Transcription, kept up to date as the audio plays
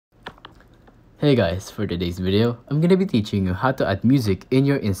Hey guys, for today's video, I'm gonna be teaching you how to add music in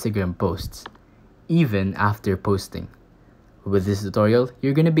your Instagram posts, even after posting. With this tutorial,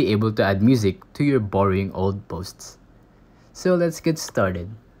 you're gonna be able to add music to your boring old posts. So let's get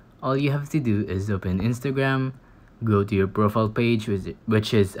started. All you have to do is open Instagram, go to your profile page,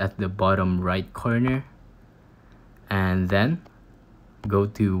 which is at the bottom right corner, and then go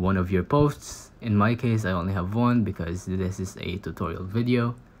to one of your posts. In my case, I only have one because this is a tutorial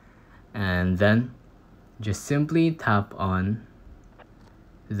video. And then just simply tap on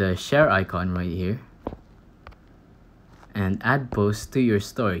the share icon right here and add post to your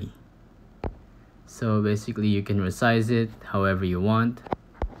story. So basically you can resize it however you want.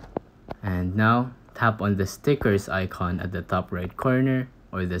 And now tap on the stickers icon at the top right corner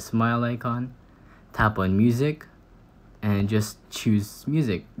or the smile icon, tap on music and just choose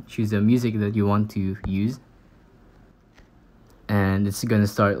music. Choose the music that you want to use. And it's gonna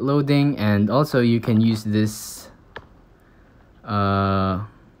start loading, and also you can use this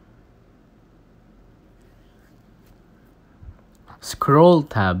scroll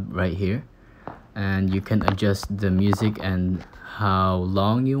tab right here, and you can adjust the music and how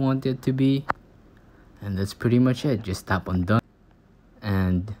long you want it to be, and that's pretty much it. Just tap on done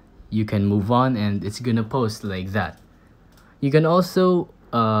and you can move on, and it's gonna post like that. You can also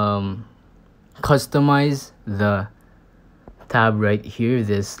customize the tab right here,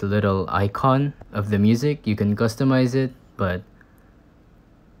 this little icon of the music. You can customize it, but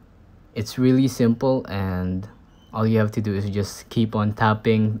it's really simple, and all you have to do is just keep on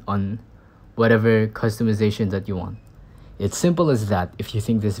tapping on whatever customization that you want. It's simple as that. If you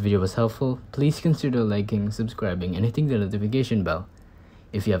think this video was helpful, please consider liking, subscribing, and hitting the notification bell.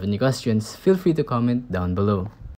 If you have any questions, feel free to comment down below.